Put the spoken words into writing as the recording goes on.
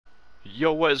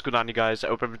Yo, what is going on, you guys? I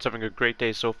hope everyone's having a great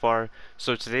day so far.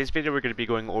 So today's video we're going to be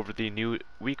going over the new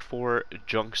week 4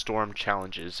 junk storm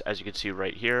challenges. As you can see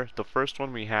right here, the first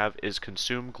one we have is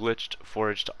consume glitched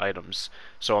foraged items.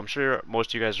 So I'm sure most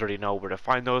of you guys already know where to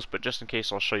find those, but just in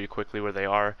case I'll show you quickly where they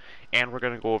are. And we're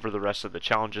going to go over the rest of the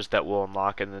challenges that we'll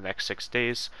unlock in the next 6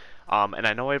 days. And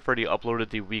I know I've already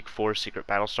uploaded the week 4 secret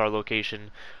battle star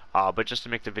location. But just to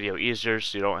make the video easier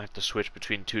so you don't have to switch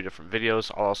between two different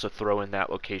videos, I'll also throw in that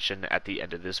location at the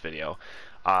end of this video.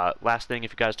 Last thing,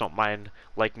 if you guys don't mind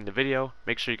liking the video,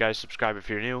 make sure you guys subscribe if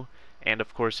you're new. And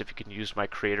of course, if you can use my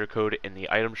creator code in the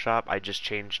item shop, I just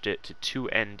changed it to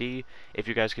 2ND. If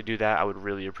you guys could do that, I would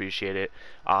really appreciate it.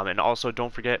 And also,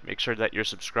 don't forget, make sure that you're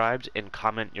subscribed and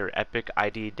comment your Epic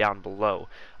ID down below.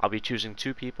 I'll be choosing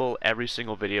 2 people every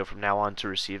single video from now on to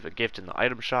receive a gift in the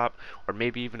item shop, or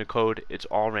maybe even a code. It's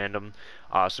all random,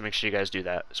 so make sure you guys do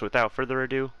that. So without further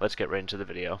ado, let's get right into the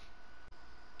video.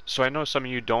 So I know some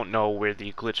of you don't know where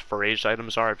the glitched foraged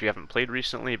items are if you haven't played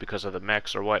recently because of the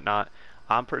mechs or whatnot.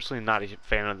 I'm personally not a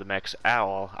fan of the mechs at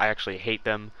all. I actually hate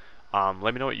them.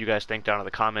 Let me know what you guys think down in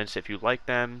the comments, if you like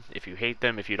them, if you hate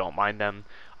them, if you don't mind them.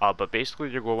 But basically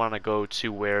you're going to want to go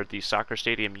to where the soccer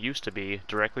stadium used to be,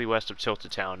 directly west of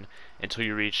Tilted Town, until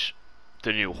you reach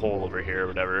the new hole over here or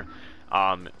whatever.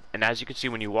 And as you can see,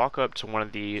 when you walk up to one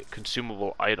of the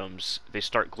consumable items, they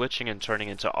start glitching and turning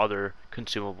into other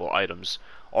consumable items.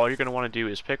 All you're going to want to do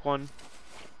is pick one,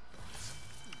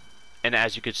 and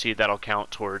as you can see, that'll count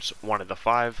towards one of the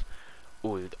 5.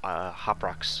 Ooh, Hop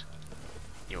Rocks.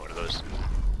 You know, one of those.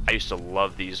 I used to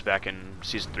love these back in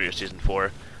Season 3 or Season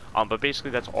 4. But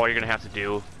basically, that's all you're going to have to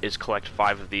do is collect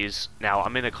 5 of these. Now,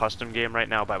 I'm in a custom game right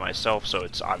now by myself, so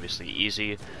it's obviously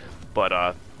easy.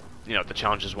 But, you know, the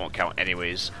challenges won't count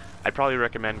anyways. I'd probably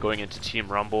recommend going into Team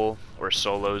Rumble or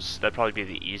solos. That'd probably be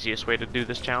the easiest way to do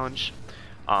this challenge.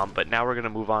 But now we're going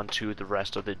to move on to the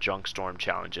rest of the Junk Storm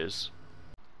challenges.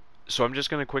 So I'm just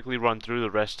going to quickly run through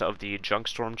the rest of the Junk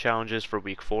Storm challenges for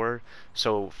week 4.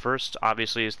 So first,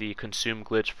 obviously, is the Consume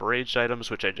Glitch Foraged items,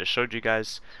 which I just showed you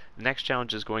guys. The next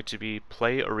challenge is going to be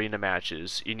play arena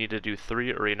matches. You need to do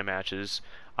 3 arena matches.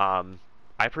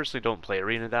 I personally don't play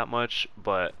arena that much,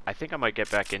 but I think I might get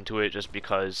back into it just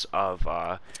because of,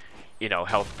 you know,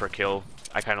 health per kill.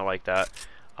 I kind of like that.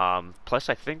 Plus,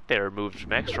 I think they removed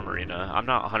mechs from arena. I'm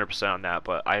not 100% on that,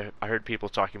 but I heard people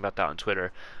talking about that on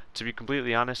Twitter. To be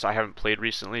completely honest, I haven't played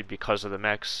recently because of the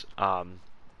mechs,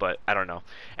 but I don't know.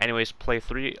 Anyways, play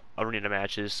 3 arena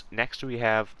matches. Next we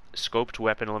have scoped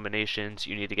weapon eliminations.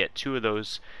 You need to get 2 of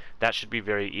those. That should be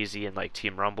very easy in like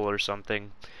Team Rumble or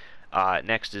something.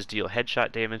 Next is deal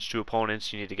headshot damage to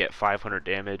opponents. You need to get 500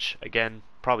 damage. Again,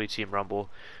 probably Team Rumble.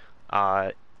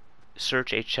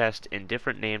 Search a chest in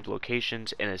different named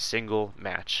locations in a single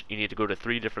match. You need to go to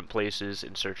 3 different places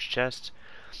and search chests.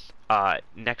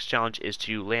 Next challenge is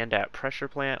to land at Pressure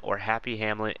Plant or Happy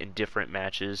Hamlet in different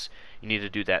matches. You need to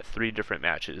do that 3 different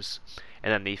matches.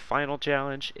 And then the final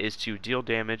challenge is to deal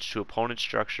damage to opponent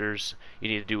structures. You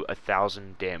need to do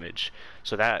 1,000 damage.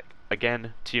 So that,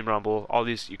 again, Team Rumble, all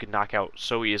these you can knock out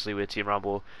so easily with Team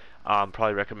Rumble.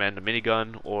 Probably recommend a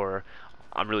minigun, or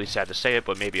I'm really sad to say it,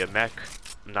 but maybe a mech.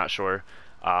 I'm not sure.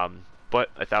 But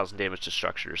 1,000 damage to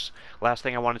structures. Last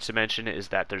thing I wanted to mention is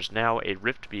that there's now a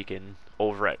rift beacon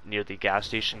over at near the gas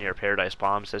station near Paradise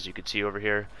Bombs, as you can see over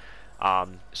here.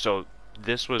 So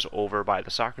this was over by the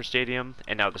soccer stadium,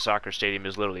 and now the soccer stadium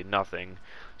is literally nothing.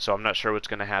 So I'm not sure what's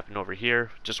going to happen over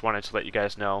here. Just wanted to let you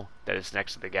guys know that it's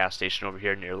next to the gas station over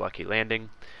here near Lucky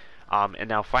Landing. And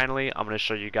now finally, I'm going to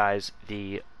show you guys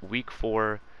the week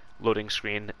 4 loading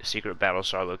screen secret battle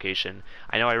star location.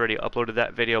 I know I already uploaded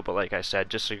that video, but like I said,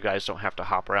 just so you guys don't have to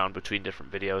hop around between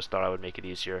different videos, thought I would make it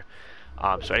easier.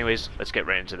 So anyways, let's get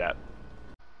right into that.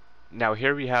 Now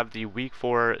here we have the week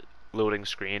 4 loading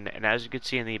screen, and as you can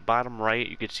see in the bottom right,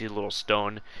 you can see a little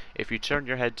stone. If you turn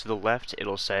your head to the left,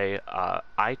 it'll say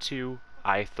I2,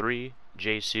 I3,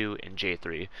 J2, and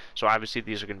J3. So obviously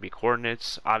these are going to be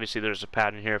coordinates. Obviously there's a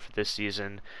pattern here for this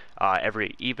season.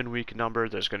 Every even week number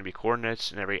there's going to be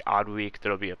coordinates, and every odd week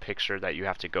there'll be a picture that you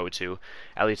have to go to.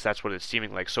 At least that's what it's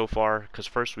seeming like so far, because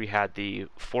first we had the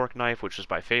fork knife, which was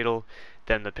by Fatal,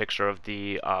 then the picture of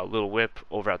the little whip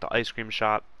over at the ice cream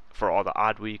shop for all the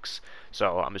odd weeks.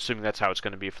 So I'm assuming that's how it's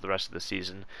going to be for the rest of the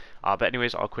season. But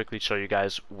anyways, I'll quickly show you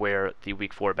guys where the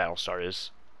week 4 battle star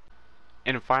is.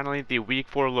 And finally, the week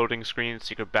 4 loading screen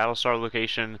secret battle star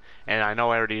location. And I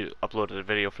know I already uploaded a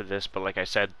video for this, but like I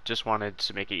said, just wanted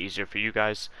to make it easier for you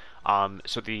guys.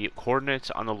 So the coordinates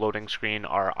on the loading screen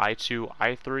are I2,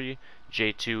 I3,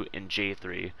 J2, and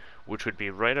J3. which would be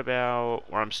right about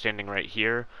where I'm standing right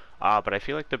here. But I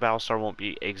feel like the battle star won't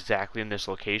be exactly in this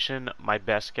location. My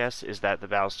best guess is that the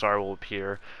battle star will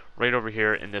appear right over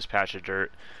here in this patch of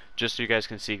dirt. Just so you guys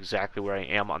can see exactly where I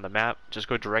am on the map, just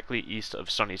go directly east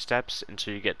of Sunny Steps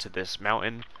until you get to this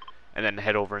mountain, and then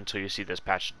head over until you see this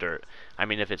patch of dirt. I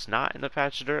mean, if it's not in the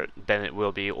patch of dirt, then it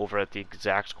will be over at the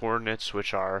exact coordinates,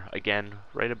 which are, again,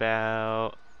 right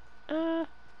about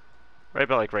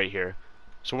like right here.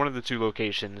 So one of the two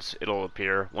locations it'll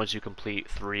appear once you complete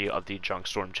 3 of the Junk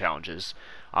Storm challenges.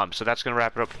 So that's going to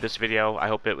wrap it up for this video. I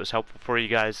hope it was helpful for you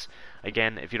guys.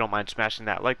 Again, if you don't mind smashing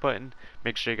that like button,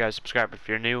 make sure you guys subscribe if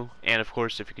you're new. And of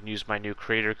course, if you can use my new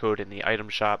creator code in the item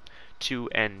shop,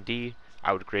 2ND,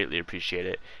 I would greatly appreciate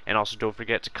it. And also don't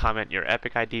forget to comment your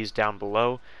epic IDs down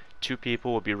below. 2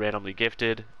 people will be randomly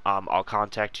gifted. I'll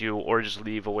contact you, or just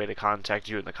leave a way to contact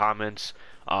you in the comments.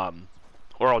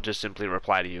 Or I'll just simply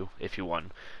reply to you if you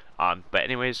won. But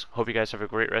anyways, hope you guys have a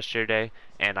great rest of your day,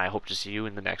 and I hope to see you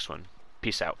in the next one.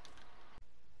 Peace out.